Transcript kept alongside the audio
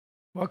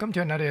Welcome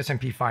to another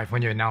S&P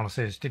 500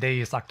 analysis. Today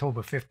is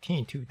October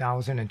 15,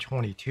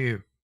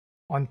 2022.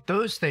 On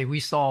Thursday, we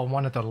saw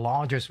one of the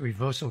largest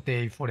reversal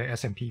days for the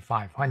S&P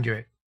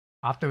 500.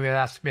 After it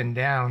has been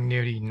down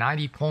nearly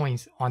 90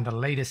 points on the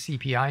latest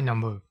CPI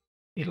number,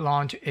 it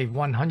launched a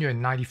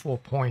 194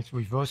 points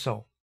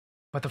reversal.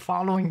 But the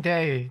following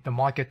day, the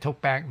market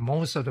took back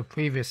most of the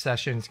previous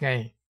session's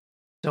gain.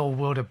 So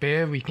will the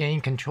bear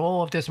regain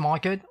control of this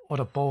market, or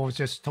the bulls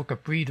just took a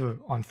breather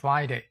on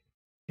Friday?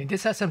 In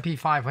this S&P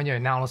 500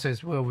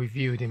 analysis, we'll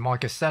review the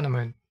market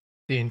sentiment,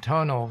 the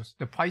internals,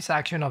 the price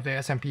action of the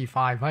S&P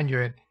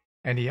 500,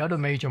 and the other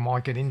major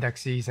market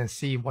indexes and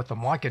see what the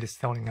market is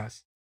telling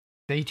us.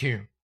 Stay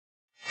tuned.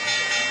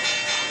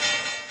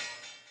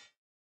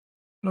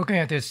 Looking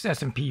at this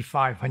S&P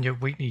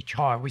 500 weekly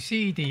chart, we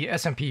see the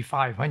S&P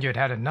 500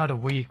 had another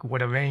week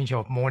with a range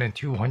of more than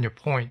 200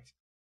 points.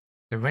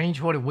 The range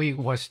for the week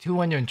was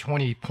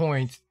 220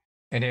 points,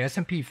 and the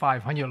S&P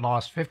 500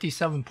 lost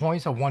 57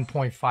 points or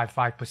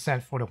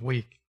 1.55% for the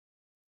week.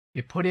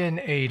 It put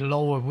in a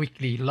lower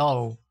weekly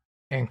low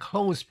and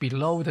closed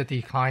below the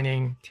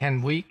declining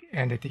 10-week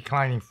and the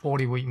declining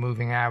 40-week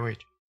moving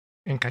average,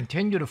 and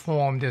continued to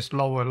form this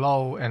lower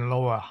low and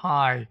lower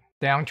high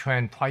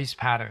downtrend price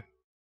pattern.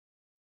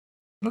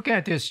 Looking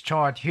at this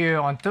chart here,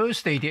 on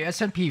Thursday, the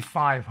S&P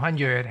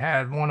 500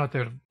 had one of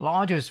the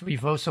largest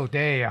reversal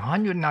day, a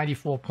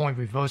 194-point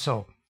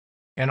reversal.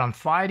 And on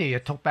Friday,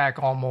 it took back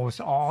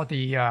almost all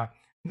the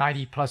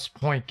 90-plus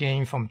point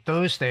gain from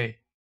Thursday.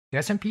 The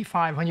S&P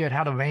 500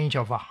 had a range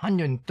of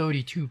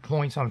 132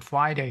 points on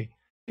Friday.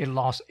 It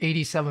lost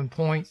 87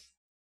 points,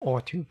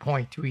 or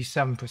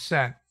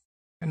 2.37%.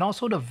 And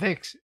also the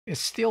VIX is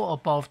still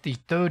above the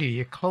 30.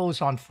 It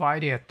closed on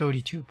Friday at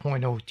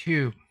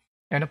 32.02.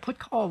 And the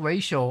put-call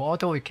ratio,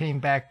 although it came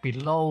back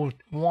below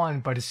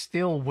 1, but it's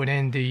still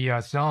within the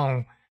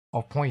zone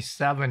of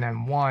 0.7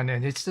 and 1.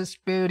 And it's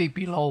just barely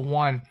below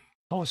 1.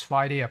 Closed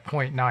Friday at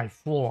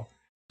 0.94.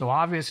 So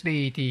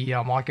obviously the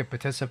market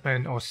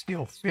participants are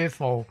still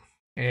fearful,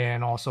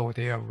 and also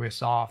they are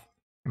risk off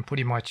and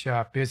pretty much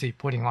busy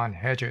putting on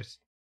hedges.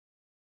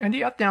 And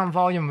the up-down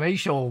volume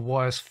ratio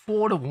was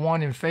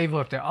 4-1 in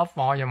favor of the up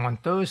volume on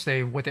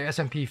Thursday, with the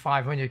S&P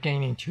 500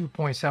 gaining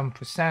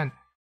 2.7%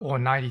 or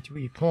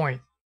 93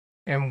 points.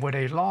 And with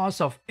a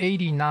loss of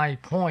 89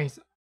 points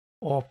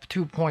or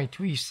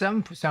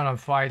 2.37% on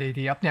Friday,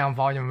 the up-down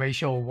volume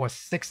ratio was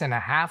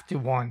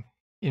 6.5-1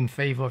 in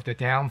favor of the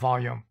down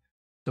volume.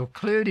 So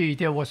clearly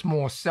there was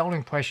more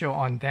selling pressure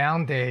on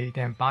down day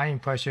than buying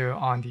pressure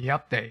on the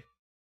up day.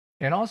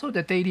 And also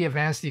the daily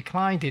advance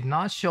decline did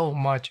not show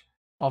much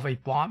of a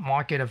broad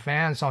market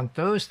advance on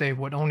Thursday,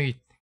 with only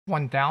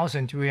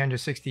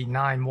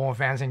 1,369 more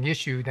advancing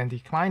issue than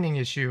declining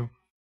issue,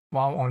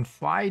 while on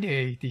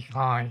Friday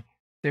decline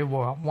there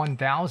were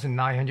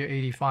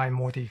 1,985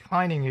 more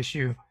declining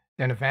issue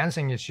than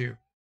advancing issue.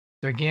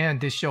 So again,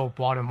 this showed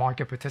broader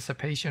market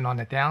participation on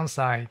the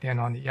downside than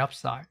on the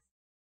upside.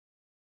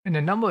 And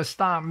the number of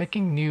stocks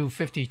making new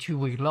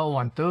 52-week low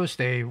on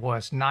Thursday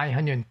was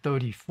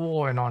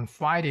 934, and on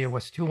Friday it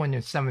was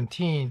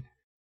 217.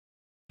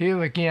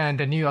 Here again,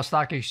 the New York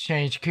Stock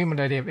Exchange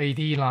cumulative AD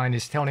line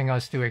is telling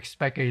us to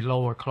expect a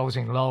lower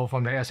closing low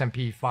from the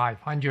S&P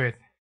 500,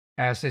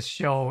 as it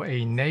shows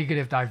a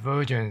negative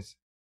divergence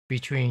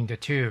between the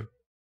two.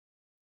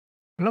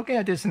 Looking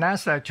at this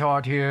NASDAQ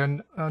chart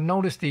here,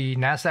 notice the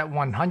NASDAQ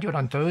 100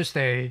 on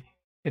Thursday.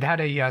 It had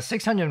a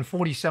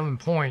 647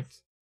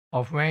 points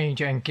of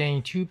range and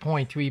gained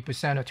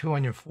 2.3% or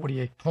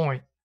 248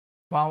 points.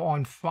 While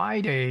on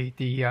Friday,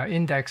 the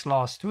index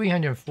lost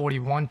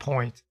 341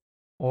 points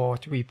or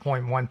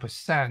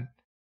 3.1%.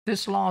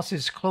 This loss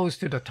is close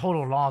to the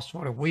total loss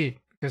for the week,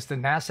 because the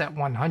NASDAQ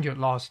 100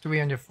 lost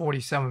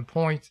 347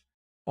 points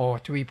or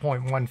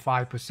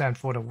 3.15%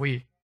 for the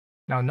week.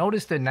 Now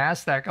notice the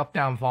NASDAQ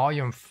up-down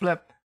volume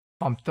flipped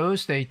from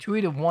Thursday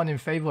 3-1 in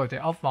favor of the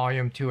up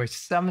volume to a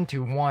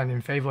 7-1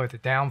 in favor of the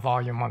down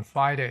volume on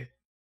Friday.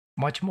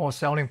 Much more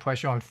selling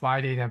pressure on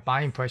Friday than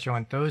buying pressure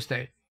on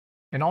Thursday.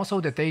 And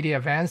also the daily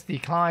advance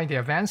decline. The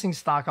advancing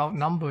stock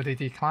outnumbered the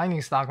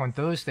declining stock on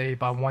Thursday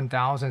by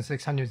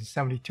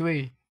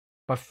 1,673.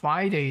 But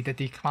Friday, the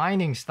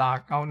declining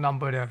stock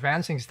outnumbered the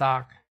advancing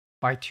stock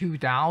by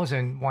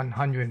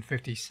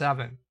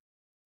 2,157.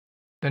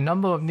 The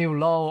number of new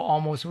low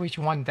almost reached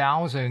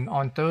 1,000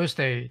 on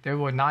Thursday. There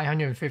were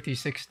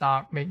 956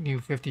 stocks make new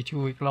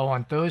 52-week low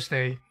on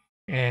Thursday,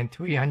 and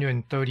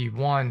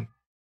 331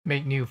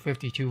 make new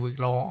 52-week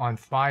low on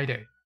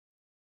Friday.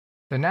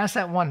 The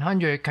NASDAQ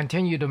 100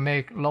 continued to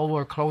make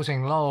lower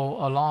closing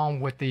low along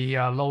with the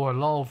lower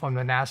low from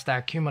the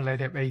NASDAQ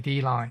cumulative AD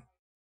line.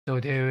 So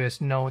there is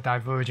no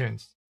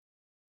divergence.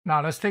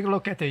 Now let's take a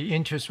look at the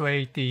interest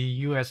rate, the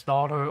US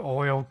dollar,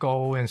 oil,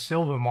 gold, and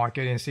silver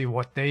market and see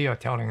what they are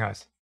telling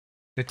us.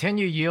 The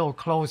 10-year yield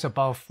closed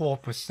above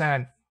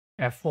 4%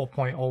 at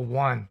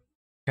 4.01.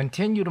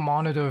 Continue to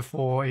monitor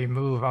for a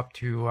move up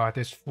to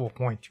this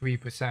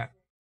 4.3%.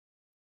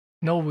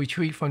 No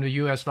retreat from the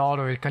US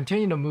dollar. It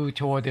continued to move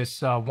toward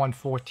this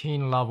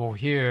 114 level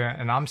here,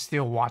 and I'm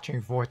still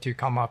watching for it to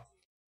come up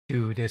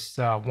to this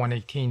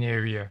 118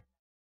 area.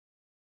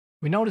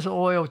 We notice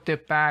oil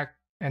dip back,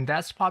 and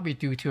that's probably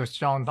due to a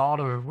strong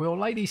dollar. We'll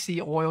likely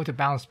see oil to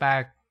bounce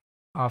back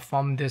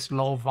from this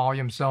low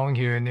volume zone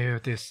here near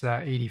this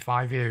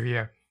 85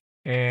 area.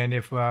 And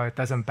if it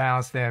doesn't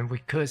bounce, then we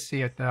could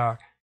see it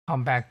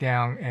come back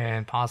down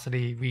and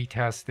possibly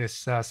retest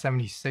this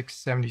 76,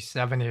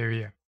 77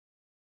 area.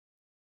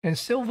 And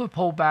silver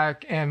pull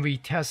back and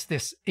retest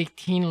this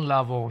 18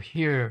 level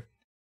here.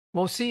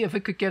 We'll see if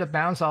it could get a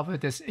bounce off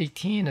of this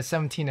 18 to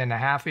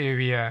 17.5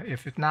 area.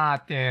 If it's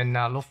not, then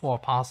look for a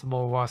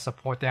possible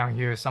support down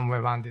here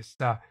somewhere around this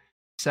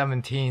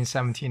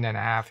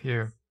 17.5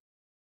 here.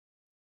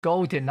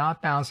 Gold did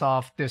not bounce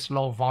off this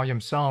low volume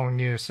zone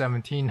near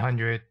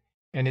 1700,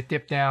 and it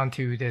dipped down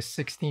to this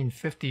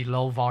 1650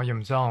 low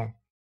volume zone.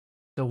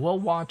 So we'll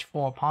watch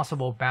for a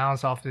possible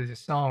bounce off of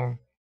this zone.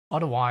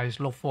 Otherwise,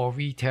 look for a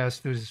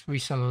retest to this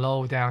recent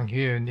low down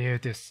here near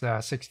this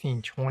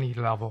 1620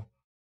 level.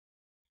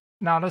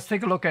 Now let's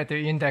take a look at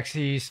the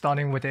indexes,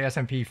 starting with the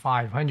S&P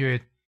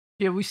 500.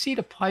 Here we see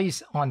the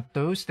price on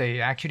Thursday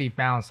actually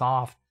bounce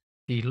off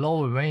the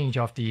lower range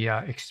of the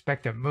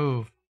expected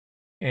move.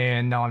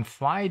 And on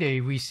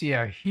Friday, we see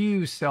a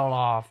huge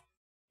sell-off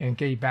and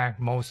gave back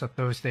most of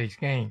Thursday's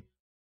gain.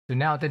 So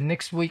now the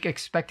next week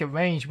expected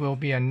range will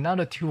be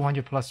another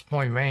 200 plus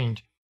point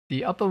range.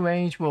 The upper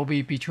range will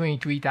be between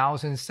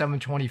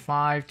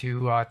 3,725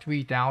 to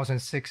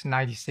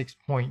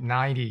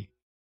 3,696.90.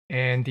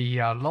 And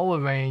the lower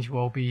range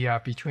will be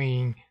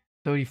between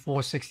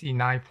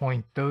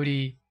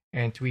 3,469.30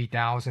 and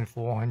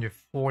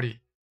 3,440.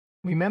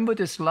 Remember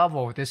this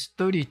level, this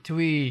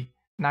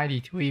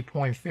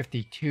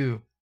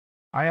 3,393.52.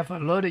 I have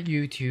alerted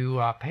you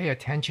to pay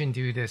attention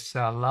to this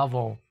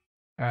level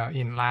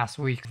in last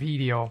week's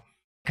video.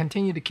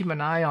 Continue to keep an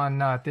eye on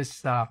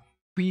this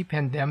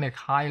pre-pandemic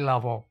high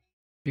level,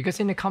 because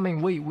in the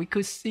coming week we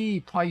could see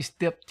price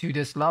dip to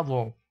this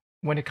level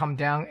when it come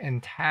down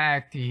and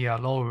tag the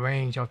lower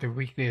range of the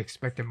weekly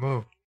expected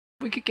move.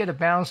 We could get a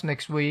bounce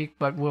next week,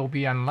 but will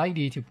be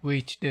unlikely to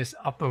breach this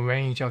upper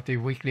range of the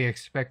weekly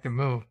expected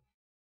move.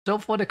 So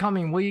for the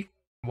coming week,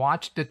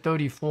 watch the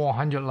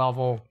 3,400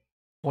 level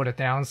for the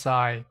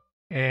downside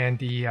and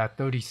the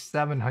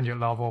 3,700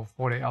 level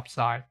for the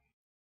upside.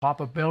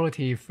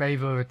 Probability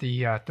favor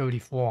the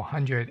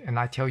 3,400, and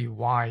I tell you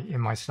why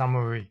in my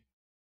summary.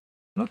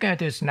 Look at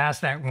this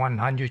NASDAQ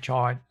 100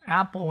 chart.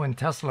 Apple and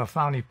Tesla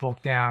finally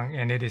broke down,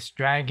 and it is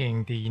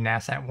dragging the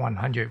NASDAQ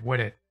 100 with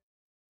it.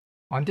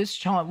 On this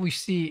chart, we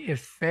see it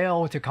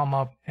failed to come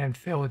up and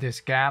fill this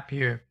gap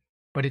here,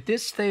 but it did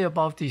stay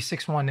above the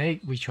 618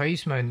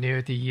 retracement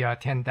near the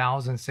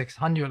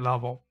 10,600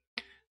 level.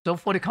 So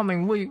for the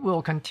coming week,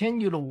 we'll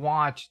continue to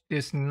watch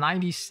this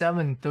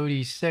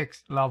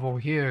 97.36 level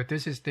here.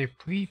 This is the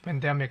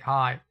pre-pandemic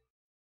high.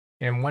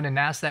 And when the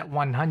NASDAQ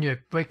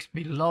 100 breaks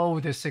below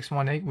the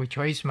 618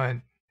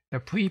 retracement, the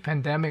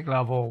pre-pandemic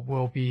level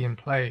will be in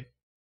play.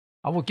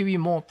 I will give you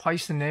more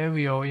price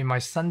scenario in my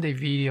Sunday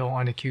video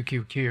on the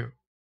QQQ.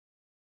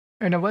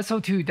 And the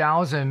Russell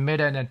 2000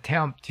 made an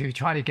attempt to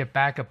try to get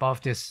back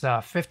above this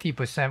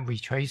 50%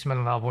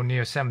 retracement level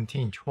near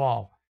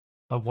 1712,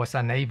 but was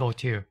unable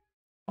to.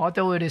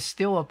 Although it is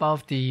still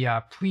above the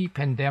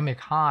pre-pandemic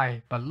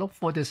high, but look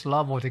for this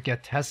level to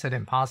get tested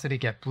and possibly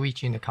get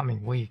breached in the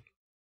coming week.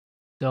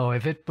 So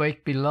if it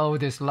breaks below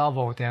this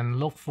level, then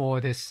look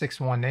for this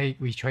 618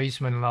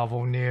 retracement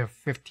level near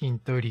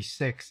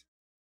 1536.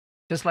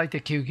 Just like the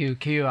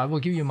QQQ, I will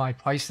give you my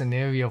price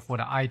scenario for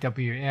the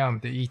IWM,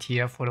 the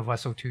ETF for the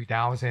Russell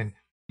 2000,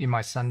 in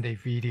my Sunday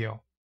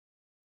video.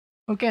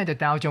 Look at the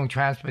Dow Jones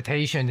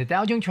Transportation. The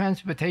Dow Jones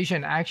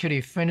Transportation actually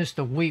finished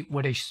the week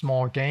with a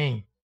small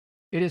gain.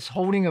 It is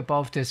holding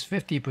above this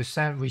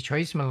 50%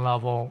 retracement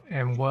level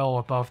and well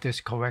above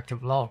this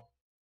corrective low.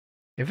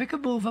 If it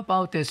could move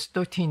about this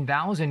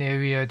 13,000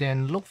 area,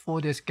 then look for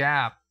this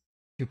gap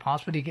to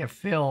possibly get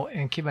filled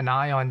and keep an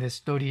eye on this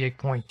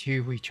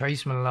 38.2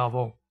 retracement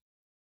level.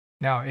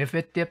 Now, if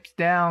it dips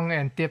down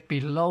and dip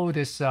below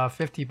this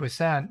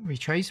 50%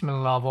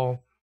 retracement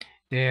level,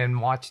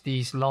 then watch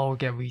these low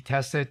get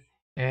retested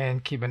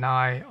and keep an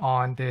eye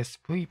on this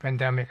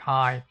pre-pandemic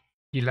high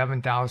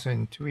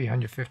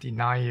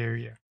 11,359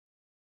 area.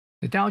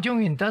 The Dow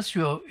Jones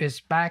Industrial is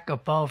back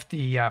above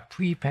the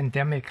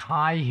pre-pandemic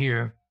high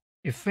here.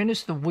 It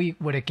finished the week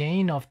with a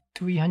gain of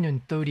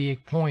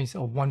 338 points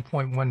or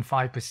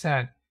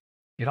 1.15%.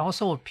 It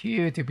also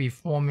appeared to be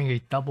forming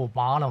a double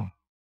bottom.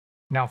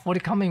 Now for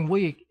the coming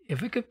week,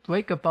 if it could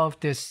break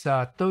above this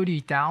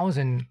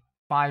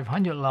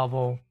 30,500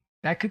 level,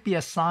 that could be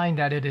a sign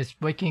that it is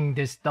breaking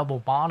this double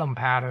bottom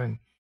pattern.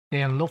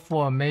 Then look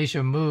for a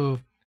major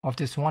move of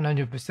this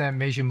 100%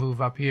 major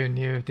move up here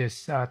near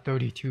this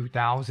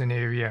 32,000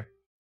 area.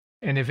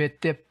 And if it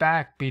dipped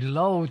back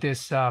below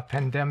this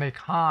pandemic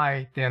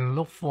high, then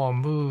look for a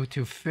move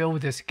to fill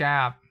this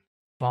gap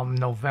from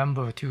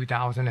November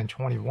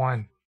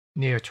 2021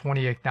 near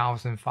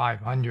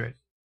 28,500.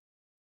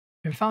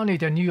 And finally,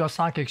 the New York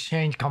Stock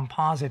Exchange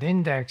Composite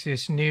Index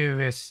is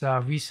near its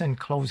recent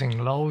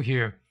closing low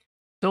here.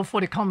 So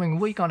for the coming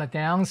week on the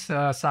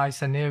downside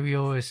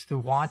scenario is to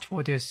watch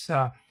for this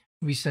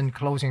recent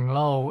closing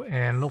low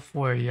and look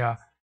for a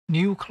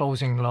new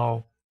closing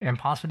low and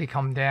possibly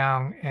come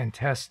down and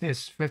test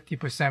this 50%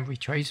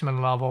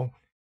 retracement level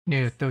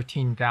near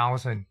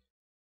 13,000.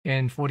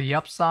 And for the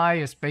upside,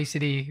 it's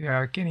basically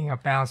getting a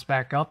bounce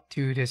back up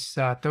to this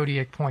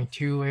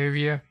 38.2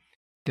 area,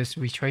 this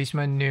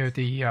retracement near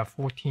the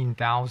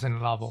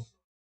 14,000 level.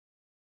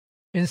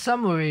 In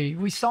summary,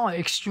 we saw an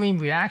extreme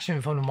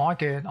reaction from the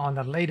market on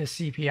the latest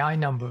CPI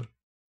number.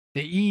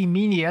 The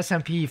E-mini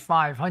S&P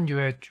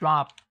 500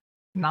 dropped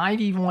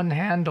 91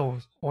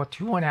 handles or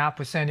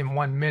 2.5% in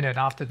 1 minute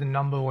after the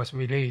number was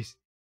released.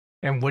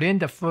 And within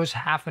the first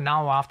half an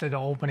hour after the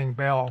opening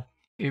bell,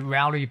 it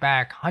rallied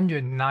back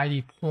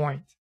 190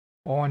 points.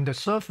 On the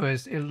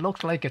surface, it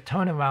looked like a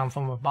turnaround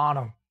from the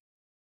bottom.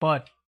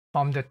 But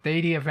from the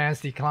daily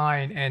advanced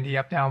decline and the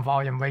up-down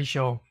volume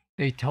ratio,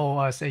 they told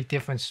us a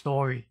different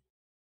story.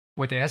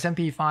 With the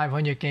S&P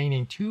 500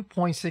 gaining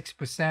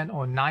 2.6%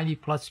 or 90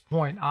 plus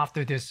point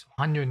after this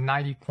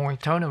 190 point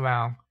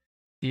turnaround,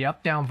 the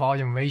up-down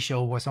volume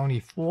ratio was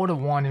only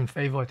 4-to-1 in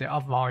favor of the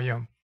up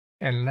volume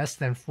and less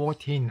than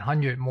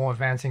 1,400 more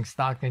advancing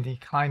stock than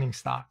declining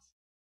stocks.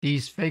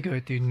 These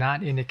figures do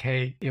not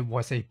indicate it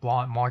was a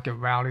broad market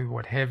rally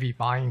with heavy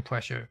buying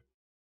pressure.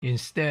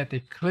 Instead, they're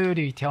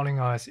clearly telling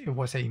us it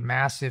was a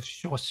massive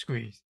short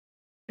squeeze.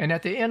 And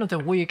at the end of the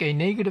week, a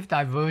negative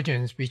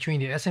divergence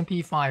between the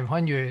S&P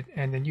 500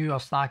 and the New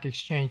York Stock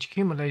Exchange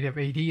cumulative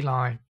AD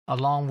line,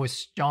 along with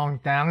strong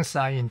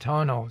downside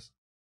internals.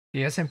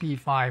 The S&P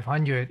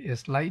 500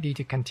 is likely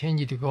to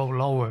continue to go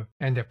lower,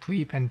 and the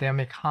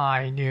pre-pandemic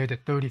high near the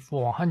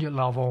 3,400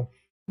 level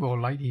will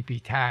likely be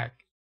tagged.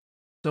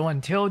 So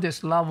until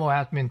this level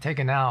has been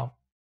taken out,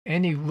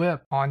 any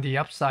rip on the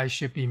upside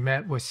should be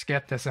met with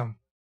skepticism.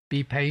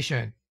 Be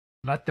patient.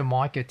 Let the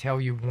market tell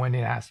you when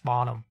it has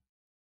bottomed.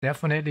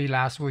 Definitely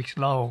last week's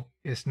low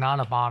is not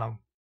a bottom.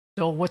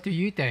 So what do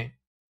you think?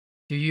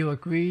 Do you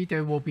agree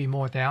there will be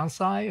more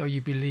downside, or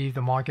you believe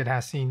the market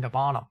has seen the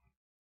bottom?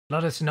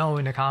 Let us know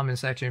in the comment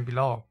section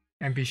below.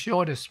 And be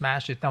sure to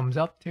smash the thumbs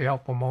up to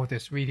help promote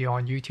this video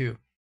on YouTube.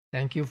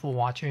 Thank you for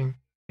watching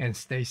and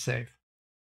stay safe.